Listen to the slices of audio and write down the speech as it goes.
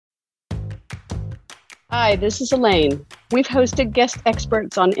Hi, this is Elaine. We've hosted guest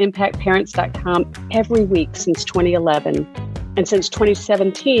experts on ImpactParents.com every week since 2011. And since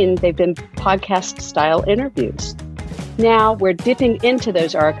 2017, they've been podcast-style interviews. Now we're dipping into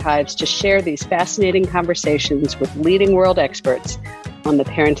those archives to share these fascinating conversations with leading world experts on the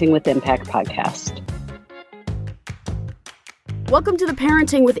Parenting with Impact podcast. Welcome to the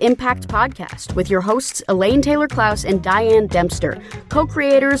Parenting with Impact podcast with your hosts Elaine Taylor-Klaus and Diane Dempster,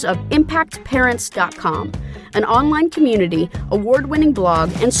 co-creators of ImpactParents.com, an online community, award-winning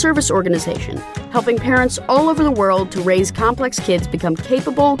blog, and service organization helping parents all over the world to raise complex kids become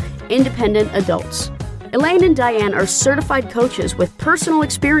capable, independent adults. Elaine and Diane are certified coaches with personal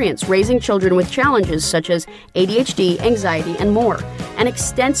experience raising children with challenges such as ADHD, anxiety, and more, and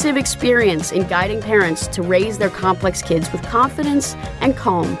extensive experience in guiding parents to raise their complex kids with confidence and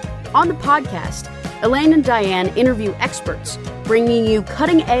calm. On the podcast, Elaine and Diane interview experts, bringing you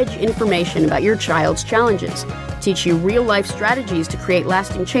cutting-edge information about your child's challenges, teach you real-life strategies to create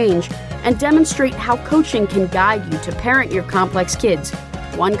lasting change, and demonstrate how coaching can guide you to parent your complex kids,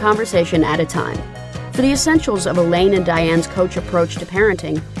 one conversation at a time. For the essentials of Elaine and Diane's coach approach to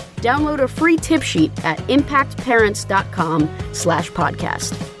parenting, download a free tip sheet at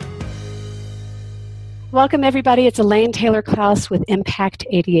impactparents.com/podcast. Welcome, everybody. It's Elaine Taylor-Klaus with Impact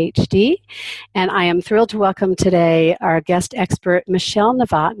ADHD, and I am thrilled to welcome today our guest expert, Michelle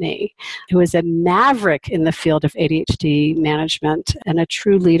Novotny, who is a maverick in the field of ADHD management and a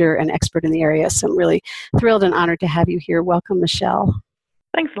true leader and expert in the area. So I'm really thrilled and honored to have you here. Welcome, Michelle.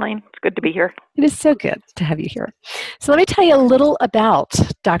 Thanks, Elaine. It's good to be here. It is so good to have you here. So let me tell you a little about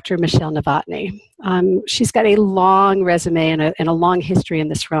Dr. Michelle Novotny. She's got a long resume and a long history in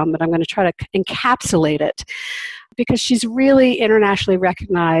this realm, but I'm going to try to encapsulate it because she's really internationally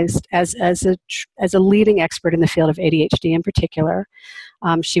recognized as a leading expert in the field of ADHD in particular.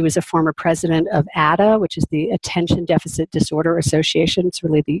 She was a former president of ADA, which is the Attention Deficit Disorder Association. It's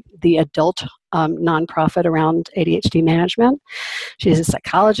really the adult nonprofit around ADHD management. She's a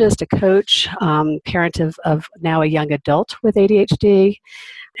psychologist, a coach, parent of now a young adult with ADHD.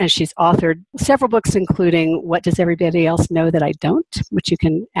 And she's authored several books, including What Does Everybody Else Know That I Don't?, which you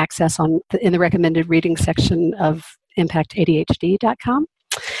can access in the recommended reading section of ImpactADHD.com.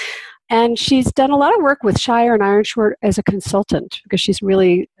 And she's done a lot of work with Shire and Ironshore as a consultant because she's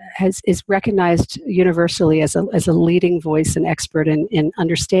really is recognized universally as a leading voice and expert in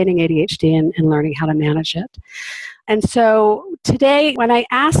understanding ADHD and learning how to manage it. And so today, when I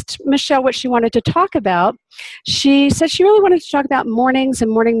asked Michelle what she wanted to talk about, she said she really wanted to talk about mornings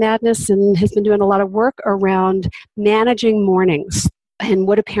and morning madness and has been doing a lot of work around managing mornings. And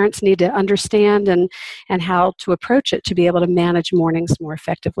what do parents need to understand and how to approach it to be able to manage mornings more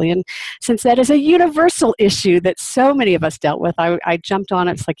effectively. And since that is a universal issue that so many of us dealt with, I jumped on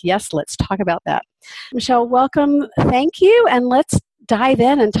it. It's like, yes, let's talk about that. Michelle, welcome. Thank you. And let's dive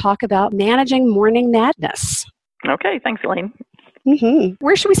in and talk about managing morning madness. Okay. Thanks, Elaine. Mm-hmm.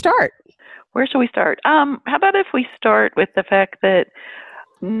 Where should we start? How about if we start with the fact that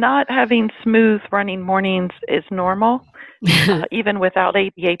not having smooth running mornings is normal, even without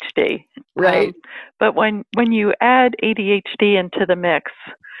ADHD. Right. But when you add ADHD into the mix,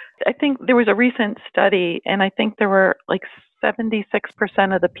 I think there was a recent study, and I think there were like 76%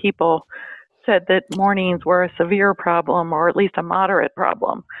 of the people said that mornings were a severe problem, or at least a moderate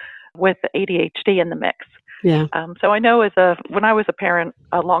problem, with ADHD in the mix. Yeah. So I know when I was a parent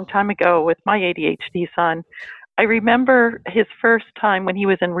a long time ago with my ADHD son, I remember his first time when he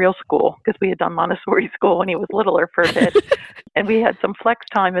was in real school, because we had done Montessori school when he was littler for a bit, and we had some flex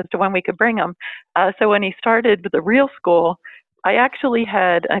time as to when we could bring him. So when he started with the real school, I actually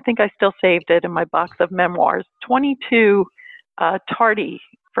had, I think I still saved it in my box of memoirs, 22 tardy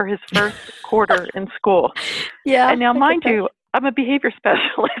for his first quarter in school. Yeah. And now, mind you, I'm a behavior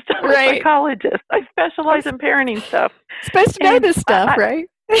specialist. I'm a psychologist. I specialize in parenting stuff. Supposed to know this stuff, right?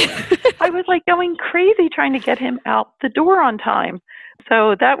 I was like going crazy trying to get him out the door on time.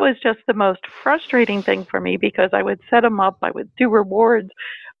 So that was just the most frustrating thing for me because I would set him up, I would do rewards,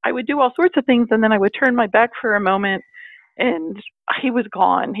 I would do all sorts of things, and then I would turn my back for a moment and he was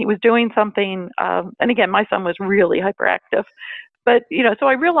gone. He was doing something. And again, my son was really hyperactive. But, so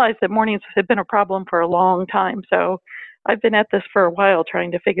I realized that mornings had been a problem for a long time. So I've been at this for a while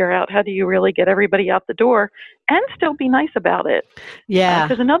trying to figure out how do you really get everybody out the door and still be nice about it. Yeah.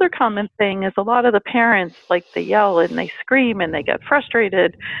 Because another common thing is a lot of the parents, like, they yell and they scream and they get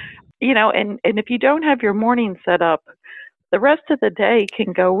frustrated, and if you don't have your morning set up, the rest of the day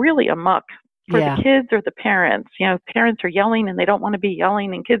can go really amok for the kids or the parents. Parents are yelling and they don't want to be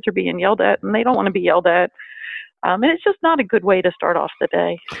yelling, and kids are being yelled at and they don't want to be yelled at. And it's just not a good way to start off the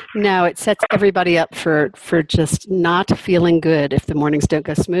day. No, it sets everybody up for just not feeling good if the mornings don't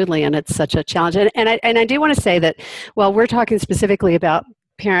go smoothly, and it's such a challenge. And I do want to say that while we're talking specifically about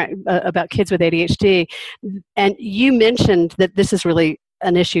about kids with ADHD, and you mentioned that this is really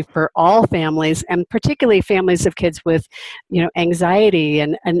an issue for all families, and particularly families of kids with, anxiety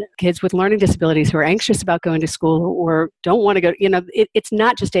and kids with learning disabilities who are anxious about going to school or don't want to go. It's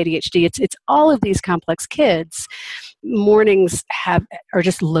not just ADHD. It's all of these complex kids. Mornings are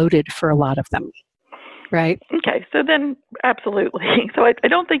just loaded for a lot of them. Right. Okay. So then, absolutely. So I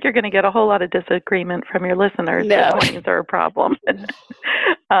don't think you're going to get a whole lot of disagreement from your listeners that mornings are a problem.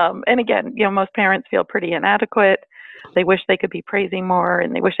 And again, most parents feel pretty inadequate. They wish they could be praising more,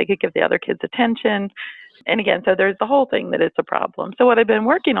 and they wish they could give the other kids attention. And again, so there's the whole thing that it's a problem. So what I've been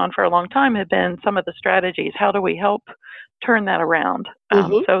working on for a long time have been some of the strategies. How do we help turn that around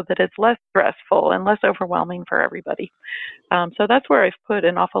so that it's less stressful and less overwhelming for everybody? So that's where I've put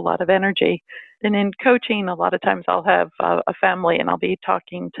an awful lot of energy. And in coaching, a lot of times I'll have a family, and I'll be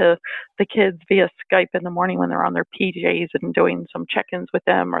talking to the kids via Skype in the morning when they're on their PJs and doing some check-ins with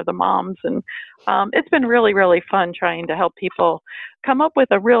them, or the moms. And it's been really, really fun trying to help people come up with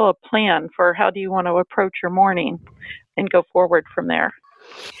a real plan for how do you want to approach your morning and go forward from there.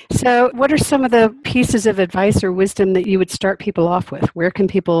 So what are some of the pieces of advice or wisdom that you would start people off with? Where can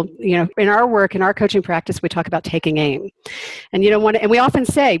people, in our work, in our coaching practice, we talk about taking aim. And you don't want to, and we often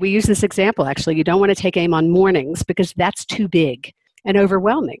say, we use this example actually, you don't want to take aim on mornings because that's too big and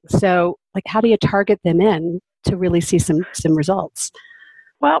overwhelming. So how do you target them in to really see some results?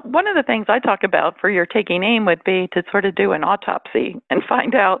 Well, one of the things I talk about for your taking aim would be to sort of do an autopsy and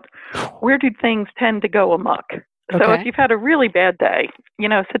find out where do things tend to go amok. So if you've had a really bad day,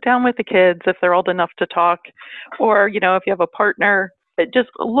 sit down with the kids if they're old enough to talk, or, if you have a partner, just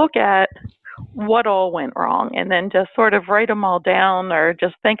look at what all went wrong and then just sort of write them all down, or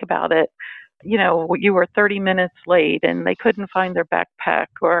just think about it. You were 30 minutes late and they couldn't find their backpack,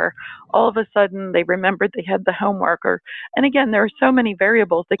 or all of a sudden they remembered they had the homework, and again, there are so many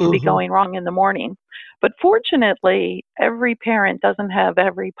variables that can be going wrong in the morning. But fortunately, every parent doesn't have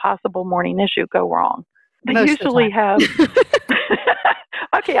every possible morning issue go wrong. They usually have.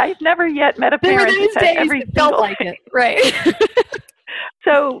 Okay, I've never yet met a parent who said every felt like it, right?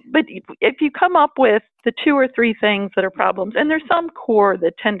 So, but if you come up with the 2 or 3 things that are problems, and there's some core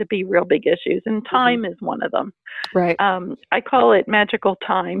that tend to be real big issues, and time is one of them. Right. I call it magical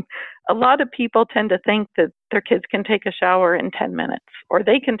time. A lot of people tend to think that their kids can take a shower in 10 minutes, or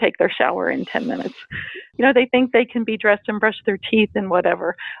they can take their shower in 10 minutes. They think they can be dressed and brush their teeth and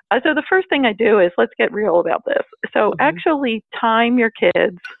whatever. So the first thing I do is let's get real about this. So actually time your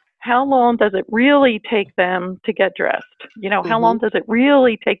kids. How long does it really take them to get dressed? How long does it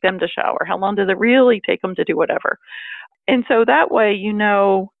really take them to shower? How long does it really take them to do whatever? And so that way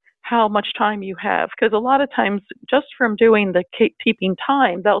how much time you have. Because a lot of times, just from doing the keeping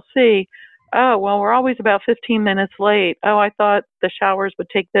time, they'll see, oh, well, we're always about 15 minutes late. Oh, I thought the showers would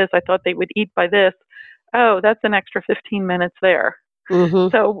take this. I thought they would eat by this. Oh, that's an extra 15 minutes there.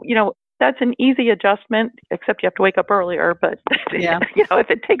 So, that's an easy adjustment, except you have to wake up earlier. But, if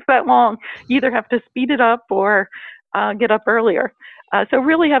it takes that long, you either have to speed it up or get up earlier. So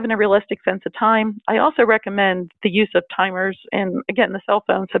really having a realistic sense of time. I also recommend the use of timers. And again, the cell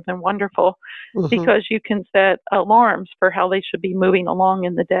phones have been wonderful because you can set alarms for how they should be moving along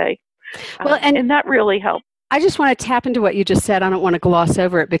in the day. Well, and that really helps. I just want to tap into what you just said. I don't want to gloss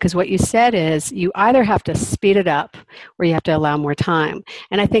over it, because what you said is you either have to speed it up or you have to allow more time.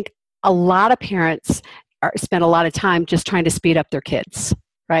 And I think a lot of parents spend a lot of time just trying to speed up their kids,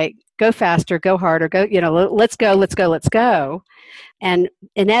 right? Go faster, go harder, go, let's go. And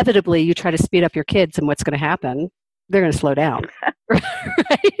inevitably you try to speed up your kids, and what's going to happen? They're going to slow down,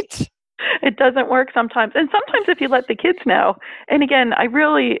 right? It doesn't work sometimes. And sometimes if you let the kids know, and again, I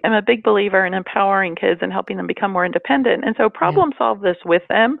really am a big believer in empowering kids and helping them become more independent. And so problem solve this with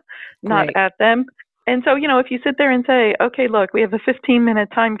them, not at them. And so, if you sit there and say, okay, look, we have a 15-minute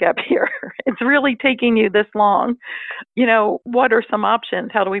time gap here. It's really taking you this long. What are some options?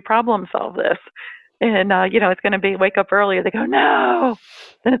 How do we problem solve this? And, it's going to be wake up earlier. They go, no.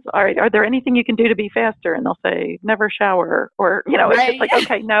 Then it's, all right, are there anything you can do to be faster? And they'll say, never shower. Or, it's just like,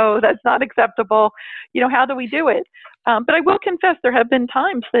 okay, no, that's not acceptable. How do we do it? But I will confess there have been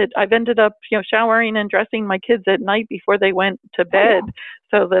times that I've ended up, showering and dressing my kids at night before they went to bed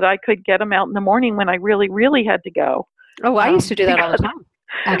so that I could get them out in the morning when I really, really had to go. Oh, I used to do that all the time,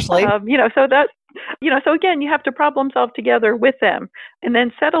 actually. So that, so again, you have to problem solve together with them and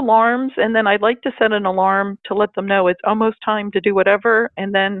then set alarms. And then I'd like to set an alarm to let them know it's almost time to do whatever.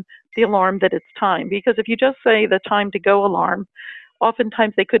 And then the alarm that it's time. Because if you just say the time to go alarm,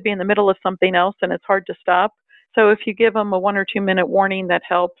 oftentimes they could be in the middle of something else and it's hard to stop. So if you give them a 1 or 2 minute warning, that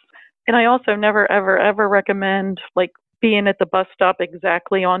helps. And I also never, ever, ever recommend like being at the bus stop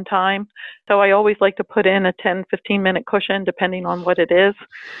exactly on time. So I always like to put in a 10, 15 minute cushion depending on what it is,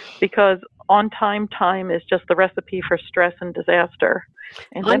 because on time is just the recipe for stress and disaster.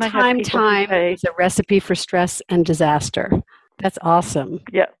 And on time is a recipe for stress and disaster. That's awesome.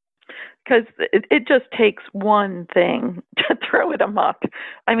 Yeah. Because it just takes one thing to throw it amok.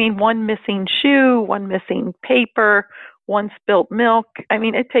 I mean, one missing shoe, one missing paper, one spilt milk. I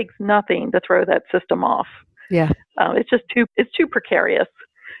mean, it takes nothing to throw that system off. Yeah. It's too precarious.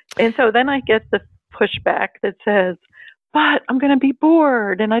 And so then I get the pushback that says, but I'm going to be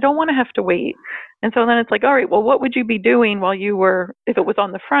bored and I don't want to have to wait. And so then it's like, all right, well, what would you be doing while you were, if it was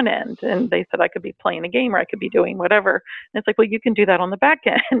on the front end? And they said I could be playing a game or I could be doing whatever. And it's like, well, you can do that on the back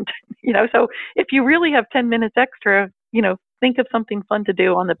end. So if you really have 10 minutes extra, think of something fun to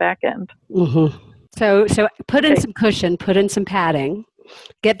do on the back end. Mm-hmm. So put in some cushion, put in some padding,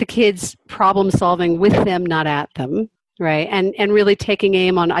 get the kids problem solving with them, not at them, right? And really taking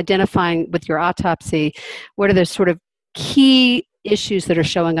aim on identifying with your autopsy, what are the sort of key issues that are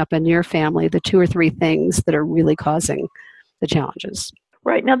showing up in your family, the 2 or 3 things that are really causing the challenges.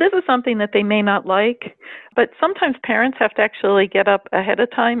 Right. Now, this is something that they may not like, but sometimes parents have to actually get up ahead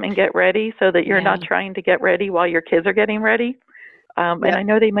of time and get ready so that you're not trying to get ready while your kids are getting ready. And I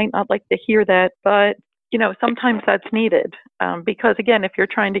know they might not like to hear that, but, sometimes that's needed because, again, if you're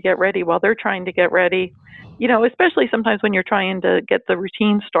trying to get ready while they're trying to get ready, especially sometimes when you're trying to get the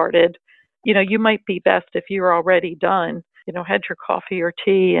routine started, you might be best if you're already done, had your coffee or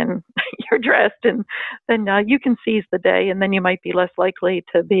tea and you're dressed, and then you can seize the day, and then you might be less likely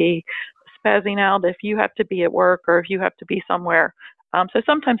to be spazzing out if you have to be at work or if you have to be somewhere. So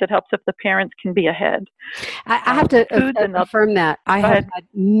sometimes it helps if the parents can be ahead. I have to affirm that. I have had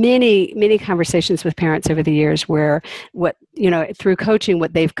many, many conversations with parents over the years where through coaching,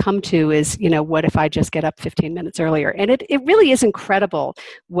 what they've come to is, what if I just get up 15 minutes earlier? And it really is incredible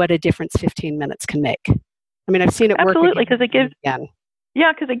what a difference 15 minutes can make. I mean, I've seen it work. Absolutely, because it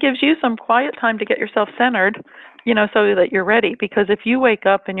gives you some quiet time to get yourself centered, so that you're ready. Because if you wake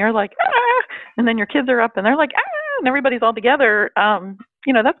up and you're like, and then your kids are up and they're like, and everybody's all together, that's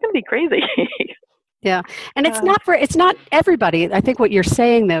going to be crazy. Yeah. And it's not everybody. I think what you're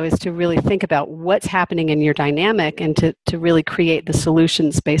saying, though, is to really think about what's happening in your dynamic and to really create the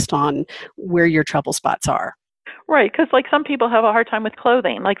solutions based on where your trouble spots are. Right, because some people have a hard time with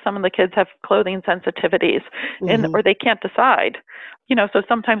clothing. Like some of the kids have clothing sensitivities, or they can't decide. So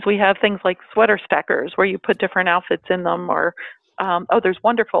sometimes we have things like sweater stackers where you put different outfits in them, or there's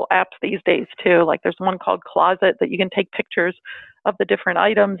wonderful apps these days too. Like there's one called Closet that you can take pictures of the different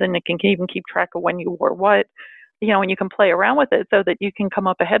items, and it can even keep track of when you wore what. And you can play around with it so that you can come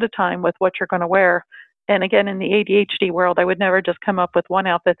up ahead of time with what you're going to wear. And again, in the ADHD world, I would never just come up with one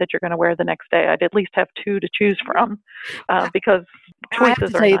outfit that you're going to wear the next day. I'd at least have 2 to choose from because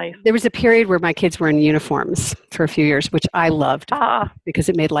choices are nice. There was a period where my kids were in uniforms for a few years, which I loved because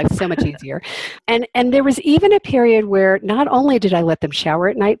it made life so much easier. And there was even a period where not only did I let them shower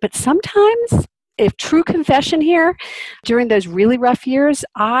at night, but sometimes, if true confession here, during those really rough years,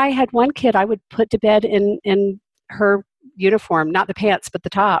 I had one kid I would put to bed in her uniform, not the pants, but the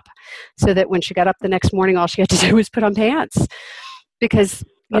top, so that when she got up the next morning, all she had to do was put on pants because,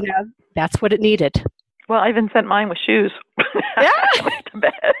 that's what it needed. Well, I even sent mine with shoes to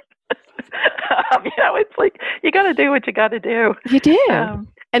bed. It's like, you got to do what you got to do. You do.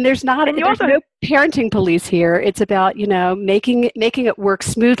 And there's no parenting police here. It's about, making it work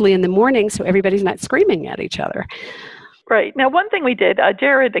smoothly in the morning so everybody's not screaming at each other. Right. Now, one thing we did,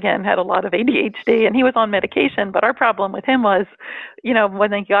 Jared, again, had a lot of ADHD, and he was on medication, but our problem with him was,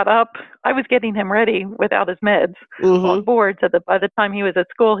 when he got up, I was getting him ready without his meds on board, so that by the time he was at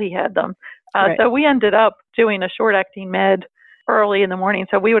school, he had them. So we ended up doing a short-acting med early in the morning,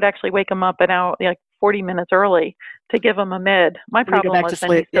 so we would actually wake him up an hour, 40 minutes early to give him a med. My problem was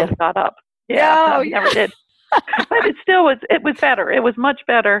then he still got up. He never did. But it was better. It was much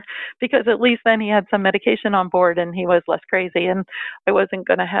better because at least then he had some medication on board and he was less crazy. And I wasn't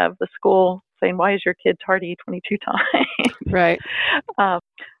going to have the school saying, why is your kid tardy 22 times? Right.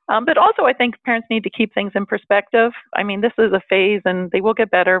 But also I think parents need to keep things in perspective. I mean, this is a phase and they will get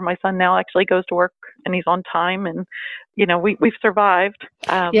better. My son now actually goes to work and he's on time and, we've survived.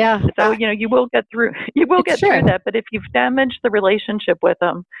 So, you will get through that. But if you've damaged the relationship with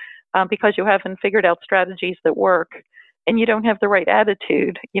them, because you haven't figured out strategies that work and you don't have the right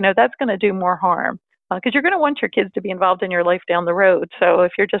attitude, that's going to do more harm. because you're going to want your kids to be involved in your life down the road. So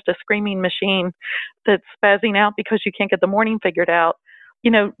if you're just a screaming machine that's spazzing out because you can't get the morning figured out,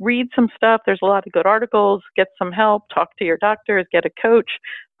 read some stuff. There's a lot of good articles, get some help, talk to your doctors, get a coach.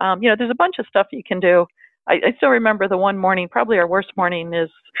 There's a bunch of stuff you can do. I still remember the one morning, probably our worst morning, is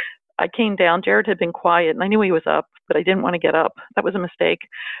I came down. Jared had been quiet, and I knew he was up, but I didn't want to get up. That was a mistake.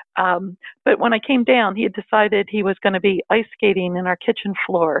 But when I came down, he had decided he was going to be ice skating in our kitchen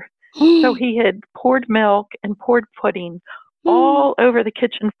floor. So he had poured milk and poured pudding all over the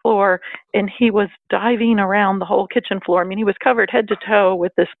kitchen floor, and he was diving around the whole kitchen floor. I mean, he was covered head to toe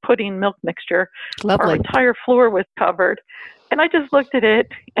with this pudding milk mixture. Lovely. Our entire floor was covered. And I just looked at it,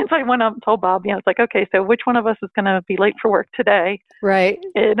 and so I went up and told Bob, I was like, okay, so which one of us is going to be late for work today? Right.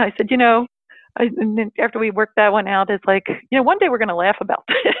 And I said, and then after we worked that one out, it's like, one day we're going to laugh about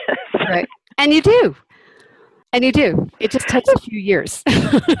this. Right. And you do. It just takes a few years.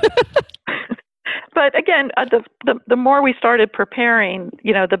 But again, the more we started preparing,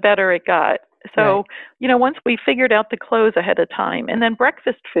 the better it got. So, right. Once we figured out the clothes ahead of time, and then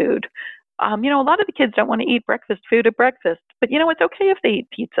breakfast food, a lot of the kids don't want to eat breakfast food at breakfast, but it's okay if they eat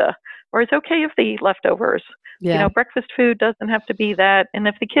pizza, or it's okay if they eat leftovers. Yeah. Breakfast food doesn't have to be that. And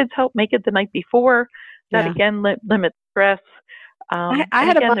if the kids help make it the night before, that again limits stress. I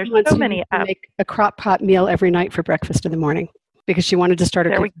had a mom once who make a crock pot meal every night for breakfast in the morning, because she wanted to start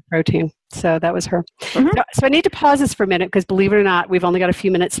her cooking protein. So that was her. Mm-hmm. So I need to pause this for a minute, because believe it or not, we've only got a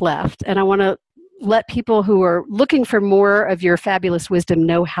few minutes left. And I want to let people who are looking for more of your fabulous wisdom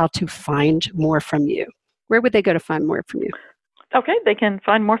know how to find more from you. Where would they go to find more from you? Okay, they can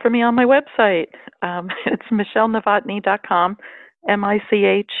find more from me on my website. It's michellenovotny.com,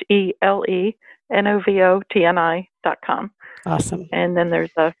 MichelleNovotny.com. Awesome. And then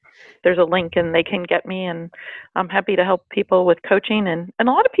there's a link, and they can get me, and I'm happy to help people with coaching. And a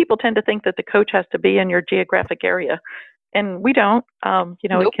lot of people tend to think that the coach has to be in your geographic area, and we don't. Nope.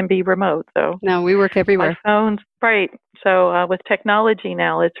 It can be remote. So no, we work everywhere. Our phones, right? So with technology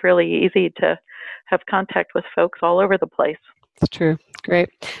now, it's really easy to have contact with folks all over the place. It's true. Great.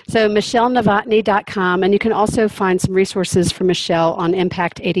 So michellenovotny.com, and you can also find some resources for Michelle on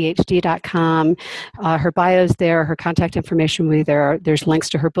impactadhd.com. Her bio's there, her contact information will be there. There's links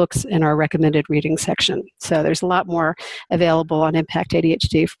to her books in our recommended reading section. So there's a lot more available on Impact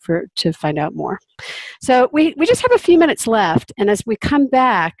ADHD to find out more. So we just have a few minutes left, and as we come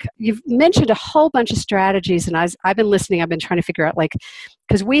back, you've mentioned a whole bunch of strategies, and I've been listening, I've been trying to figure out,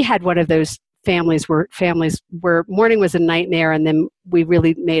 because we had one of those families where morning was a nightmare, and then we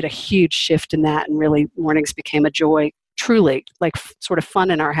really made a huge shift in that, and really mornings became a joy, truly, sort of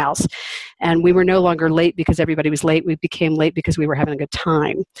fun in our house. And we were no longer late because everybody was late. We became late because we were having a good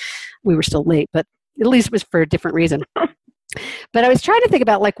time. We were still late, but at least it was for a different reason. But I was trying to think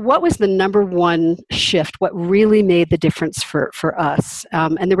about what was the number one shift, what really made the difference for us.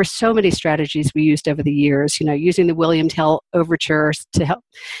 And there were so many strategies we used over the years, using the William Tell overture to help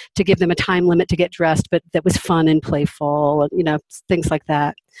to give them a time limit to get dressed, but that was fun and playful, and, things like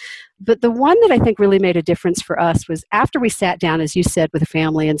that. But the one that I think really made a difference for us was after we sat down, as you said, with a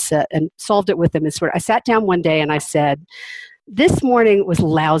family and solved it with them. I sat down one day and I said, this morning was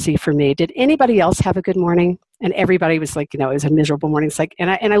lousy for me. Did anybody else have a good morning? And everybody was like, it was a miserable morning. It's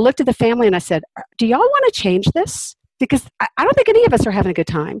and I looked at the family and I said, do y'all want to change this? Because I don't think any of us are having a good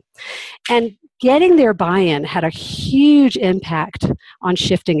time. And getting their buy-in had a huge impact on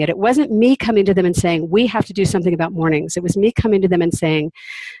shifting it. It wasn't me coming to them and saying, we have to do something about mornings. It was me coming to them and saying,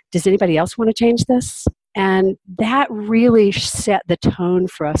 does anybody else want to change this? And that really set the tone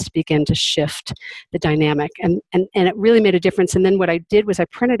for us to begin to shift the dynamic. And it really made a difference. And then what I did was I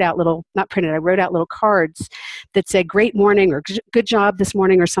wrote out little cards that said, great morning, or good job this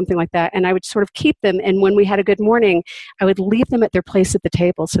morning, or something like that. And I would sort of keep them. And when we had a good morning, I would leave them at their place at the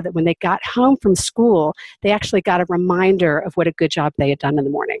table so that when they got home from school, they actually got a reminder of what a good job they had done in the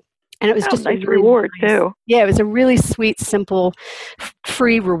morning. And it was just a nice reward too. Yeah, it was a really sweet, simple,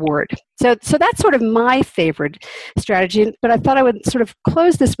 free reward. So that's sort of my favorite strategy. But I thought I would sort of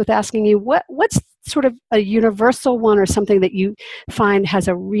close this with asking you, what's sort of a universal one, or something that you find has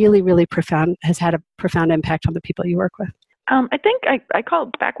a really, really has had a profound impact on the people you work with? I think I call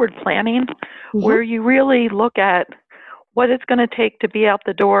it backward planning, where you really look at what it's going to take to be out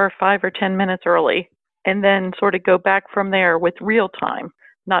the door 5 or 10 minutes early, and then sort of go back from there with real time.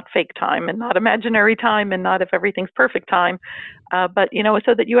 Not fake time, and not imaginary time, and not if everything's perfect time, but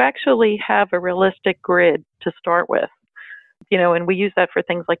so that you actually have a realistic grid to start with. And we use that for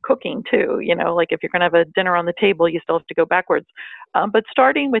things like cooking too. Like if you're going to have a dinner on the table, you still have to go backwards, but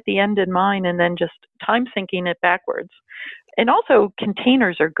starting with the end in mind, and then just time syncing it backwards. And also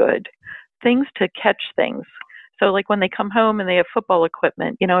containers are good. things to catch things. So like when they come home and they have football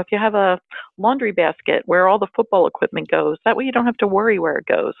equipment, if you have a laundry basket where all the football equipment goes, that way you don't have to worry where it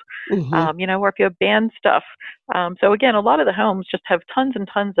goes. Mm-hmm. Or if you have band stuff. So again, a lot of the homes just have tons and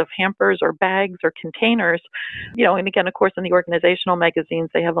tons of hampers or bags or containers, and again, of course, in the organizational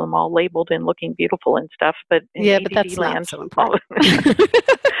magazines, they have them all labeled and looking beautiful and stuff. But in ADD but that's land, not so important.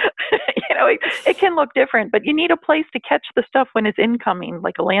 It can look different, but you need a place to catch the stuff when it's incoming,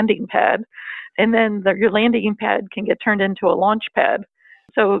 like a landing pad. And then your landing pad can get turned into a launch pad.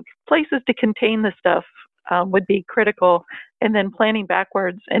 So places to contain the stuff would be critical. And then planning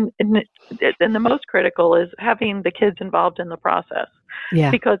backwards. And the most critical is having the kids involved in the process. Yeah.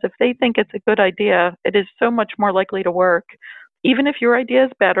 Because if they think it's a good idea, it is so much more likely to work. Even if your idea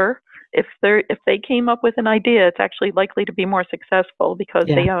is better, if they came up with an idea, it's actually likely to be more successful because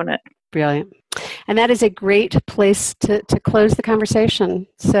they own it. Brilliant. And that is a great place to close the conversation.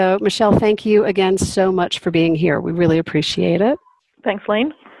 So, Michelle, thank you again so much for being here. We really appreciate it. Thanks,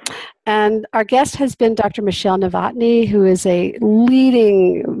 Lane. And our guest has been Dr. Michelle Novotny, who is a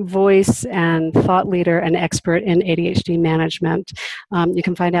leading voice and thought leader and expert in ADHD management. You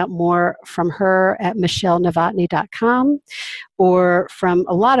can find out more from her at michellenovotny.com or from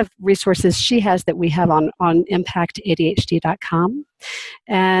a lot of resources she has that we have on impactadhd.com.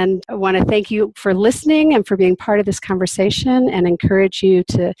 And I want to thank you for listening and for being part of this conversation and encourage you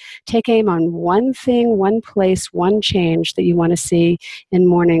to take aim on one thing, one place, one change that you want to see in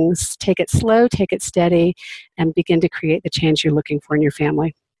mornings. Take it slow, take it steady, and begin to create the change you're looking for in your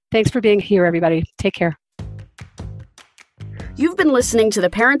family. Thanks for being here, everybody. Take care. You've been listening to the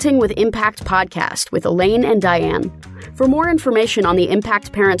Parenting with Impact podcast with Elaine and Diane. For more information on the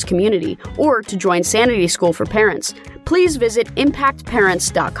Impact Parents community or to join Sanity School for Parents, please visit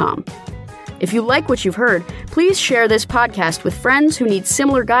impactparents.com. If you like what you've heard, please share this podcast with friends who need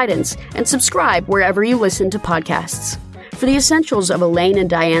similar guidance and subscribe wherever you listen to podcasts. For the essentials of Elaine and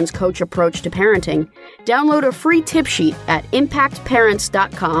Diane's coach approach to parenting, download a free tip sheet at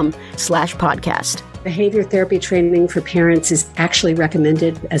impactparents.com/podcast. Behavior therapy training for parents is actually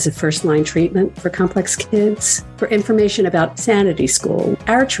recommended as a first-line treatment for complex kids. For information about Sanity School,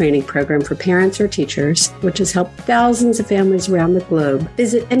 our training program for parents or teachers, which has helped thousands of families around the globe,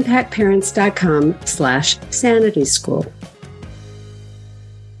 visit impactparents.com/Sanity School.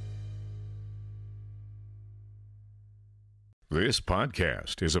 This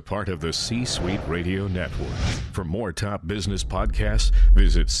podcast is a part of the C-Suite Radio Network. For more top business podcasts,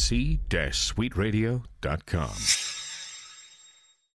 visit c-suiteradio.com.